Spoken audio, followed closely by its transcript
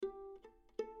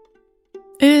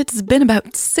It's been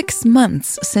about 6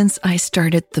 months since I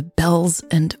started the Bells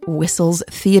and Whistles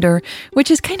Theater,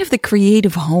 which is kind of the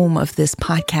creative home of this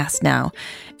podcast now.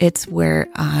 It's where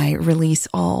I release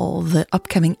all the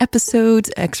upcoming episodes,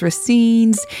 extra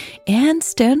scenes, and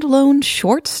standalone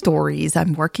short stories.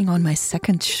 I'm working on my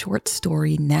second short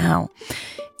story now.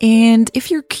 And if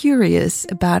you're curious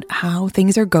about how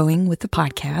things are going with the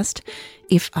podcast,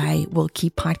 if I will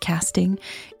keep podcasting,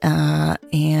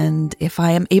 and if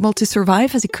I am able to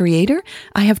survive as a creator,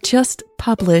 I have just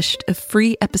published a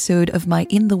free episode of my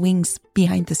In the Wings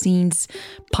Behind the Scenes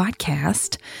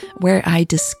podcast where I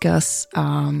discuss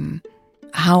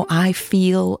how I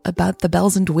feel about the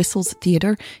Bells and Whistles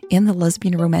Theater in the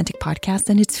Lesbian Romantic Podcast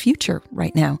and its future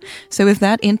right now. So if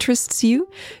that interests you,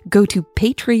 go to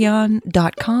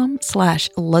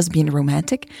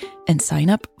patreon.com/lesbianromantic and sign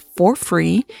up for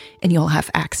free, and you'll have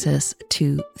access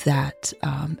to that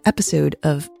episode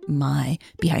of my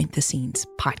Behind the Scenes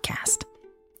podcast.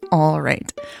 All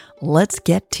right, let's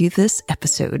get to this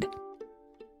episode.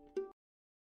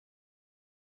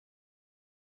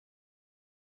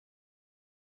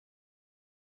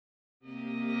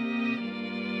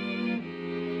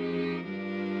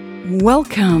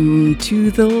 Welcome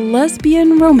to the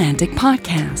Lesbian Romantic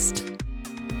Podcast.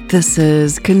 This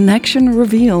is Connection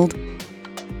Revealed.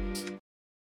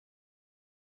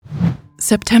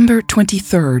 September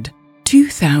 23rd,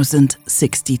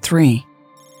 2063.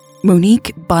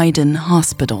 Monique Biden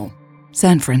Hospital,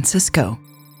 San Francisco,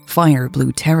 Fire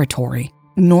Blue Territory,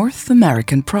 North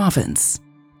American Province,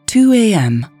 2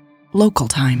 a.m. local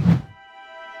time.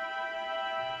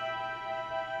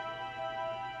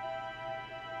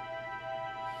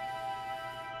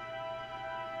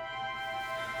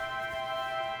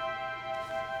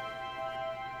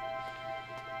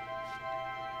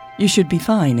 You should be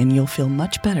fine and you'll feel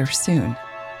much better soon.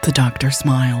 The doctor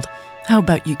smiled. How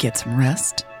about you get some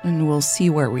rest and we'll see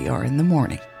where we are in the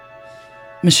morning.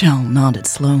 Michelle nodded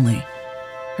slowly.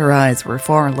 Her eyes were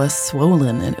far less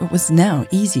swollen and it was now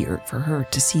easier for her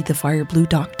to see the fire blue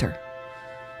doctor.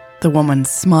 The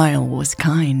woman's smile was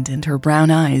kind and her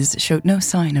brown eyes showed no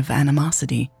sign of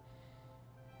animosity.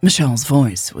 Michelle's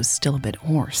voice was still a bit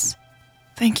hoarse.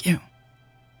 Thank you.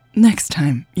 Next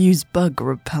time, use bug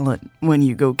repellent when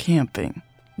you go camping.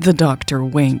 The doctor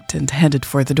winked and headed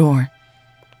for the door.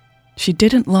 She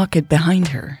didn't lock it behind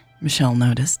her, Michelle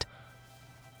noticed.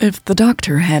 If the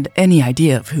doctor had any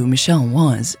idea of who Michelle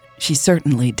was, she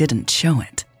certainly didn't show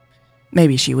it.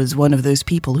 Maybe she was one of those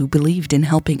people who believed in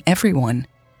helping everyone,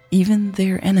 even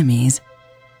their enemies.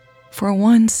 For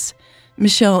once,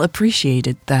 Michelle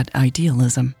appreciated that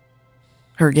idealism.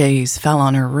 Her gaze fell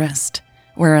on her wrist,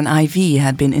 where an IV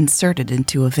had been inserted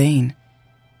into a vein.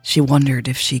 She wondered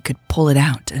if she could pull it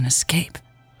out and escape.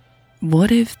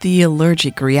 What if the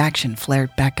allergic reaction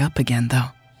flared back up again, though?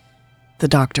 The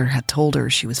doctor had told her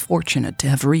she was fortunate to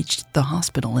have reached the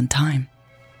hospital in time.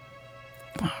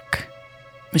 Fuck,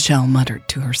 Michelle muttered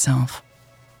to herself.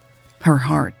 Her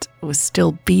heart was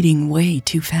still beating way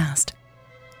too fast.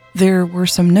 There were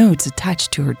some notes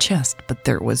attached to her chest, but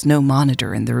there was no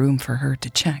monitor in the room for her to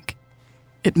check.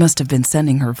 It must have been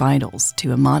sending her vitals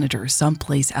to a monitor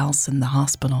someplace else in the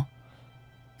hospital.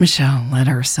 Michelle let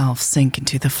herself sink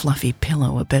into the fluffy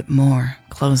pillow a bit more,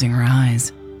 closing her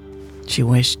eyes. She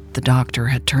wished the doctor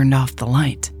had turned off the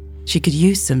light. She could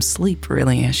use some sleep,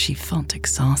 really, as she felt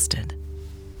exhausted.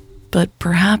 But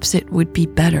perhaps it would be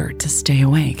better to stay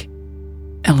awake.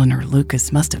 Eleanor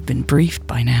Lucas must have been briefed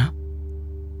by now.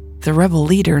 The rebel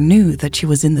leader knew that she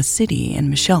was in the city, and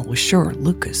Michelle was sure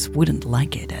Lucas wouldn't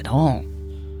like it at all.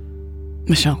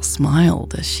 Michelle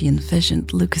smiled as she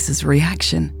envisioned Lucas's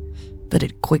reaction, but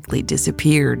it quickly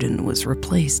disappeared and was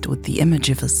replaced with the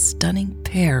image of a stunning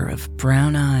pair of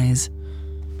brown eyes.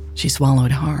 She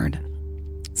swallowed hard,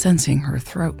 sensing her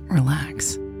throat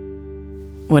relax.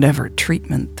 Whatever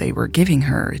treatment they were giving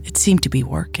her, it seemed to be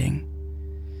working.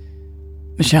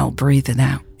 Michelle breathed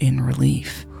out in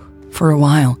relief. For a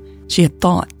while, she had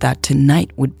thought that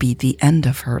tonight would be the end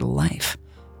of her life.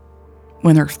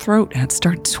 When her throat had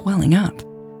started swelling up,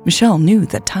 Michelle knew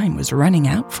that time was running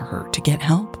out for her to get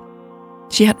help.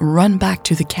 She had run back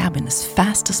to the cabin as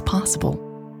fast as possible,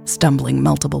 stumbling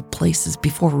multiple places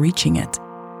before reaching it.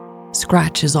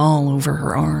 Scratches all over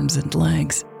her arms and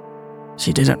legs.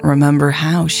 She didn't remember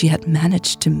how she had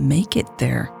managed to make it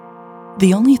there.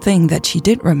 The only thing that she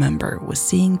did remember was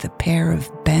seeing the pair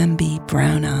of Bambi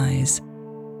brown eyes.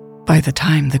 By the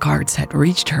time the guards had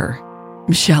reached her,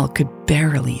 Michelle could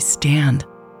barely stand.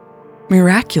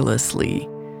 Miraculously,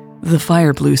 the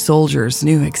fire blue soldiers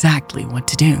knew exactly what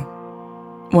to do.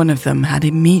 One of them had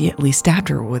immediately stabbed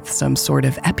her with some sort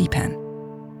of EpiPen.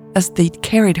 As they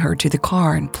carried her to the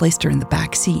car and placed her in the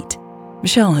back seat,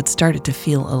 Michelle had started to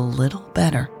feel a little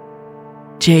better.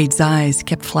 Jade's eyes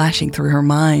kept flashing through her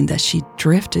mind as she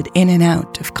drifted in and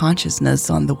out of consciousness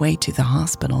on the way to the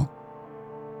hospital.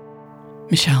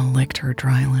 Michelle licked her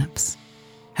dry lips.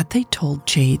 Had they told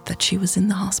Jade that she was in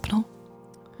the hospital?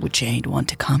 Would Jade want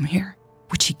to come here?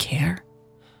 Would she care?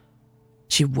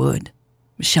 She would.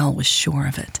 Michelle was sure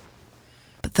of it.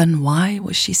 But then why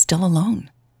was she still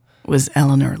alone? Was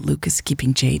Eleanor Lucas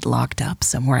keeping Jade locked up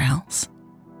somewhere else?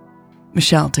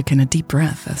 Michelle took in a deep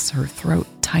breath as her throat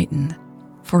tightened.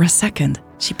 For a second,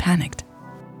 she panicked.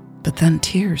 But then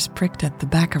tears pricked at the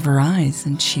back of her eyes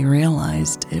and she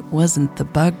realized it wasn't the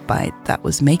bug bite that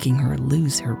was making her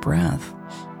lose her breath.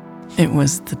 It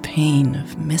was the pain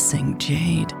of missing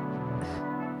Jade.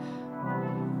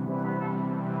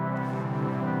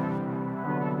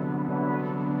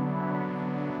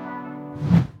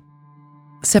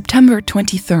 September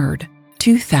 23rd,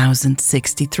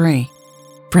 2063.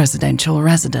 Presidential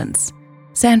Residence,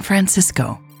 San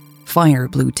Francisco, Fire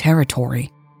Blue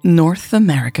Territory, North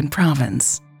American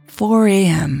Province, 4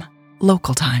 a.m.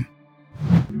 local time.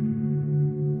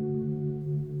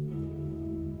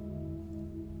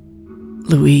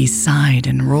 Louise sighed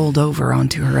and rolled over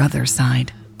onto her other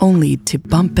side, only to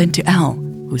bump into Elle,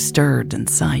 who stirred and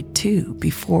sighed too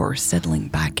before settling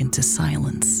back into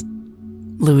silence.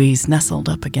 Louise nestled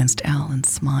up against Elle and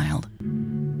smiled.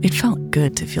 It felt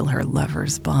good to feel her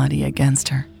lover's body against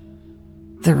her.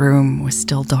 The room was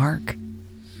still dark.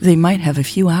 They might have a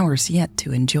few hours yet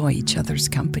to enjoy each other's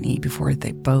company before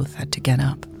they both had to get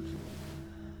up.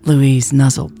 Louise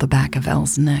nuzzled the back of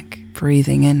Elle's neck,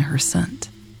 breathing in her scent.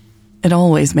 It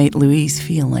always made Louise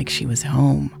feel like she was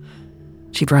home.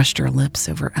 She brushed her lips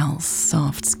over Elle's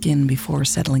soft skin before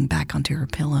settling back onto her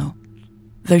pillow.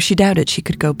 Though she doubted she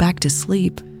could go back to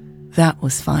sleep, that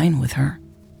was fine with her.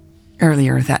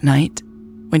 Earlier that night,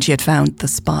 when she had found the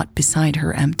spot beside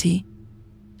her empty,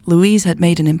 Louise had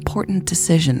made an important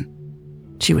decision.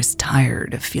 She was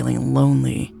tired of feeling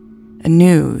lonely and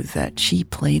knew that she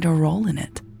played a role in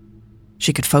it.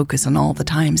 She could focus on all the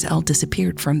times Elle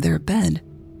disappeared from their bed,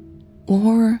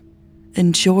 or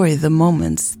enjoy the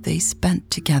moments they spent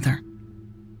together.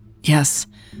 Yes,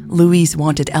 Louise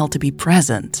wanted Elle to be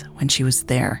present when she was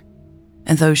there,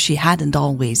 and though she hadn't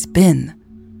always been,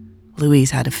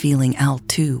 Louise had a feeling Elle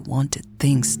too wanted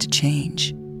things to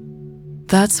change.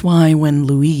 That's why when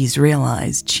Louise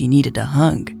realized she needed a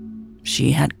hug,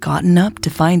 she had gotten up to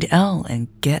find Elle and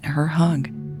get her hug.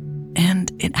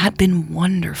 And it had been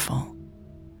wonderful.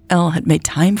 Elle had made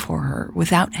time for her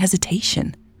without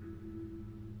hesitation.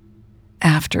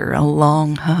 After a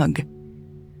long hug,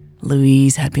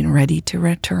 Louise had been ready to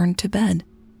return to bed.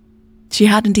 She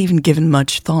hadn't even given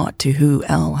much thought to who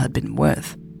Elle had been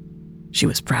with. She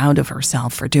was proud of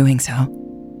herself for doing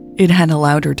so. It had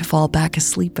allowed her to fall back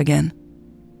asleep again.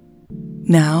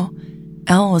 Now,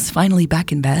 Elle was finally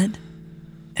back in bed,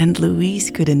 and Louise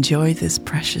could enjoy this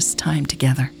precious time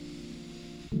together.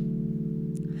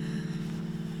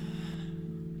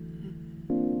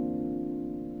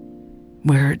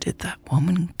 Where did that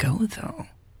woman go, though?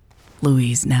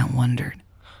 Louise now wondered.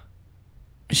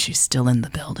 Is she still in the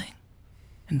building?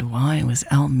 And why was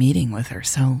Elle meeting with her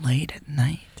so late at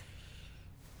night?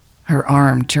 Her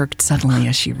arm jerked suddenly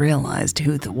as she realized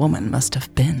who the woman must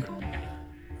have been.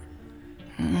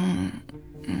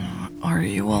 Are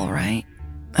you all right?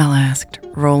 Elle asked,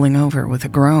 rolling over with a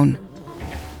groan.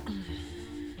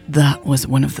 That was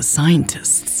one of the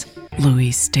scientists,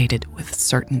 Louise stated with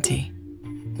certainty.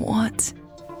 What?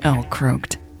 Elle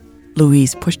croaked.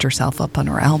 Louise pushed herself up on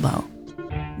her elbow.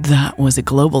 That was a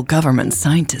global government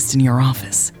scientist in your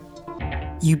office.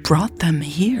 You brought them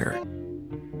here.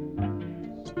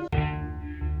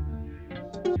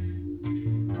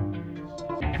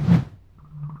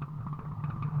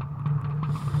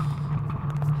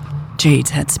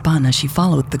 Jade's head spun as she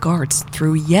followed the guards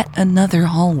through yet another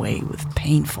hallway with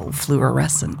painful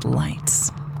fluorescent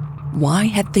lights. Why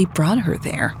had they brought her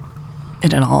there?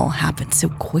 It had all happened so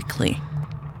quickly.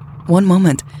 One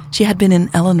moment, she had been in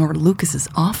Eleanor Lucas's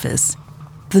office.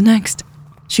 The next,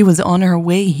 she was on her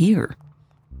way here.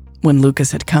 When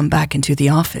Lucas had come back into the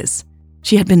office,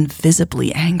 she had been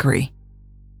visibly angry.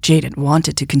 Jade had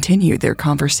wanted to continue their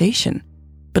conversation,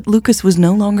 but Lucas was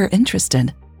no longer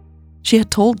interested. She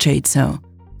had told Jade so,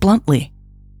 bluntly.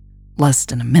 Less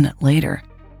than a minute later,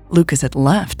 Lucas had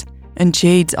left, and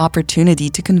Jade's opportunity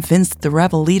to convince the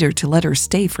rebel leader to let her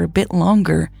stay for a bit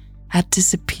longer had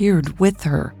disappeared with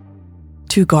her.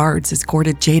 2 guards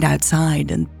escorted Jade outside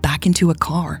and back into a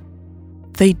car.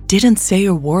 They didn't say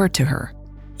a word to her,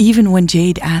 even when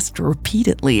Jade asked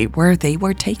repeatedly where they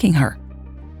were taking her.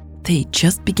 They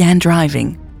just began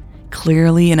driving,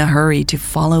 clearly in a hurry to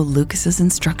follow Lucas's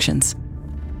instructions.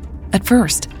 At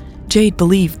first, Jade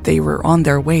believed they were on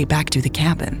their way back to the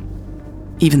cabin.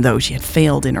 Even though she had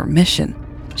failed in her mission,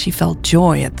 she felt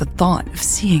joy at the thought of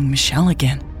seeing Michelle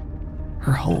again.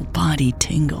 Her whole body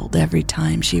tingled every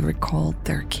time she recalled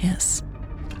their kiss.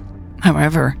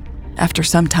 However, after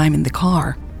some time in the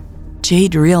car,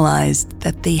 Jade realized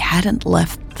that they hadn't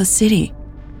left the city.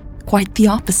 Quite the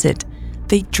opposite.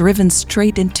 They'd driven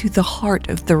straight into the heart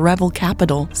of the rebel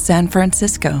capital, San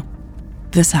Francisco.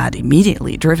 This had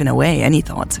immediately driven away any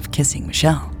thoughts of kissing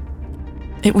Michelle.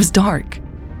 It was dark,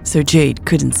 so Jade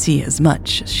couldn't see as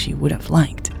much as she would have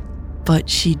liked. But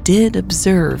she did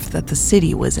observe that the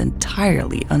city was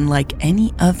entirely unlike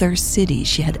any other city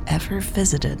she had ever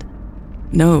visited.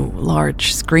 No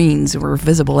large screens were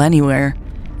visible anywhere,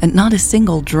 and not a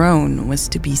single drone was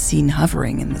to be seen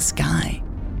hovering in the sky.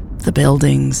 The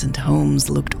buildings and homes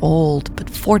looked old but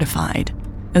fortified,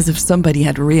 as if somebody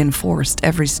had reinforced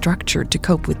every structure to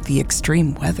cope with the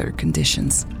extreme weather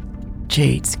conditions.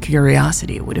 Jade's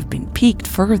curiosity would have been piqued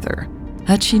further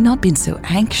had she not been so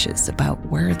anxious about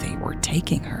where they were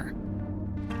taking her.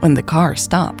 When the car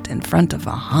stopped in front of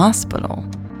a hospital,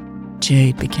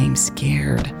 Jade became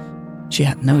scared. She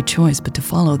had no choice but to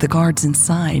follow the guards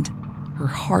inside, her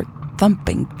heart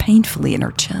thumping painfully in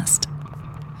her chest.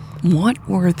 What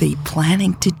were they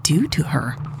planning to do to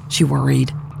her? She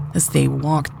worried as they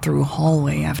walked through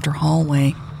hallway after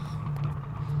hallway.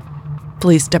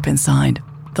 "Please step inside,"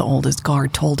 the oldest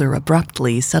guard told her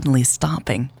abruptly, suddenly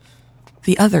stopping.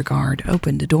 The other guard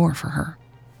opened a door for her.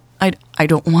 I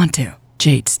don't want to,"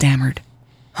 Jade stammered.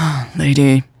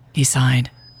 "Lady," he sighed.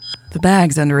 The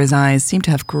bags under his eyes seemed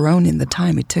to have grown in the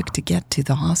time it took to get to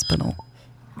the hospital.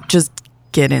 "Just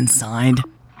get inside.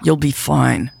 You'll be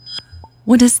fine."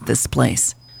 "What is this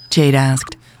place?" Jade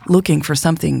asked, looking for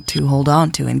something to hold on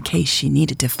to in case she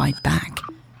needed to fight back.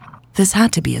 This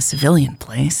had to be a civilian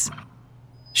place.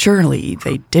 Surely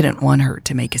they didn't want her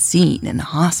to make a scene in the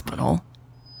hospital.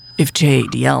 If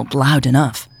Jade yelled loud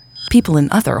enough, people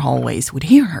in other hallways would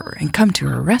hear her and come to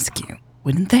her rescue,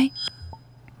 wouldn't they?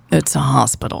 "It's a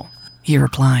hospital," he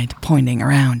replied, pointing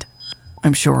around.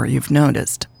 "I'm sure you've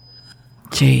noticed."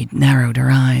 Jade narrowed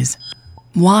her eyes.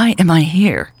 "Why am I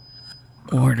here?"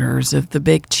 "Orders of the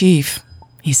big chief,"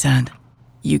 he said.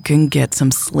 "You can get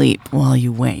some sleep while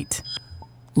you wait."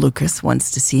 "Lucas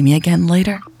wants to see me again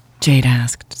later?" Jade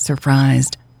asked,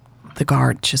 surprised. The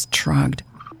guard just shrugged.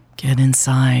 "Get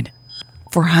inside."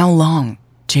 "For how long?"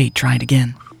 Jade tried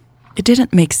again. It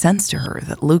didn't make sense to her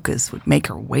that Lucas would make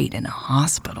her wait in a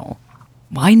hospital.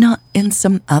 Why not in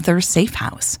some other safe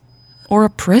house? Or a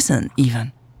prison,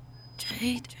 even?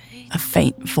 "Jade." A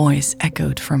faint voice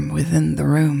echoed from within the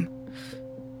room.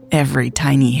 Every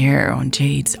tiny hair on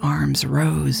Jade's arms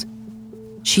rose.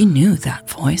 She knew that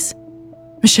voice.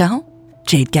 "Michelle?"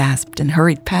 Jade gasped and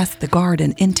hurried past the guard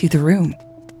and into the room.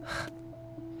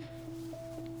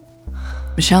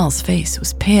 Michelle's face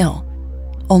was pale,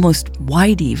 almost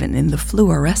white even in the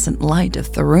fluorescent light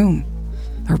of the room.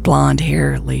 Her blonde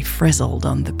hair lay frizzled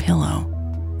on the pillow.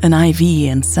 An IV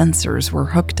and sensors were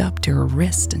hooked up to her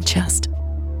wrist and chest.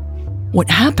 "What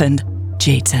happened?"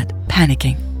 Jade said,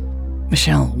 panicking.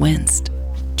 Michelle winced.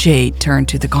 Jade turned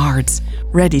to the guards,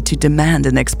 ready to demand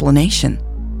an explanation.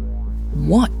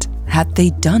 What had they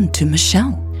done to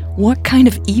Michelle? What kind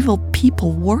of evil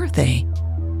people were they?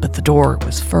 But the door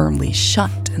was firmly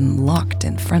shut and locked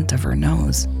in front of her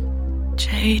nose.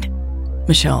 "Jade,"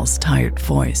 Michelle's tired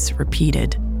voice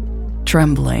repeated.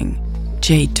 Trembling,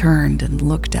 Jade turned and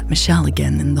looked at Michelle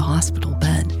again in the hospital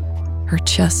bed. Her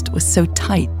chest was so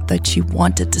tight that she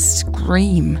wanted to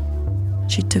scream.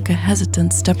 She took a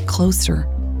hesitant step closer,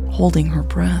 holding her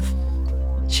breath.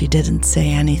 She didn't say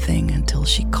anything until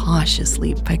she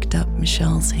cautiously picked up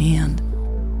Michelle's hand.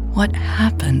 What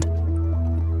happened?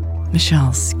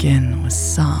 Michelle's skin was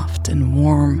soft and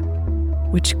warm,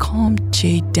 which calmed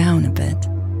Jade down a bit.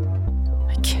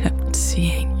 "I kept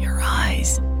seeing your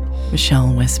eyes,"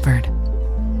 Michelle whispered.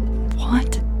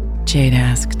 "What?" Jade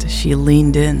asked as she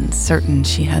leaned in, certain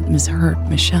she had misheard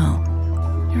Michelle.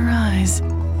 "Your eyes,"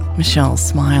 Michelle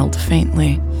smiled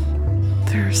faintly.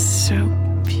 "They're so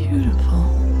beautiful."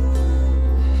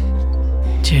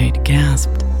 Jade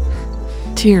gasped.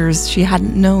 Tears she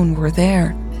hadn't known were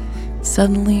there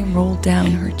suddenly rolled down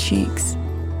her cheeks.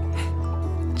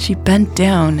 She bent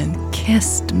down and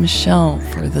kissed Michelle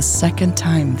for the second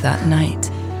time that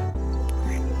night.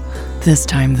 This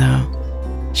time, though,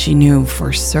 she knew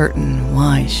for certain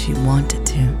why she wanted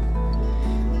to.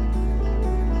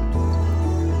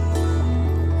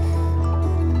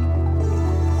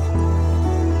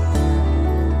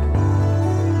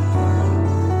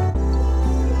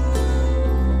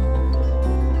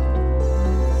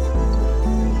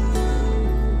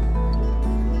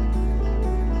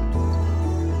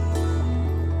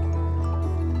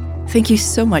 Thank you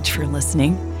so much for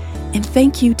listening, and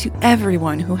thank you to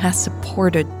everyone who has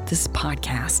supported this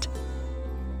podcast.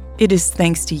 It is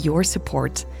thanks to your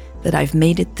support that I've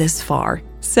made it this far,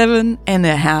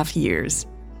 7.5 years.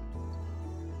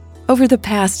 Over the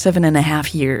past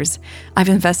 7.5 years, I've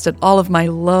invested all of my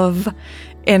love,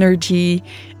 energy,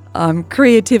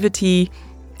 creativity,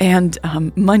 and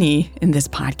money in this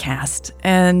podcast,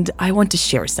 and I want to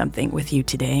share something with you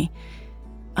today.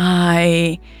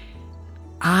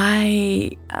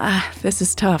 This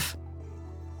is tough.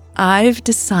 I've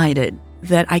decided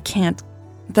that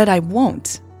I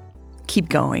won't keep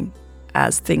going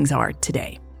as things are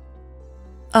today.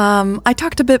 I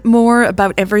talked a bit more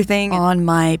about everything on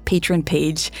my Patreon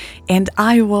page, and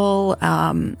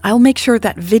I'll make sure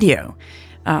that video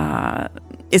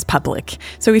is public.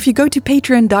 So if you go to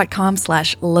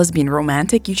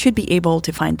patreon.com/lesbianromantic, you should be able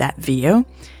to find that video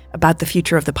about the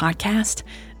future of the podcast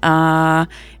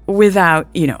without,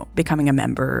 becoming a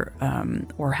member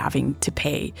or having to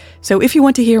pay. So if you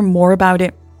want to hear more about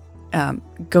it,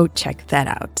 go check that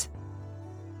out.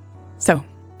 So,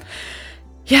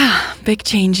 yeah, big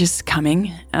change is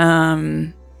coming.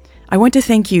 I want to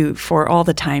thank you for all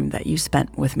the time that you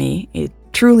spent with me. It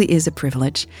truly is a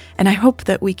privilege, and I hope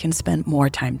that we can spend more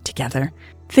time together.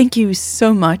 Thank you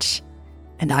so much,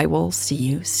 and I will see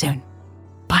you soon.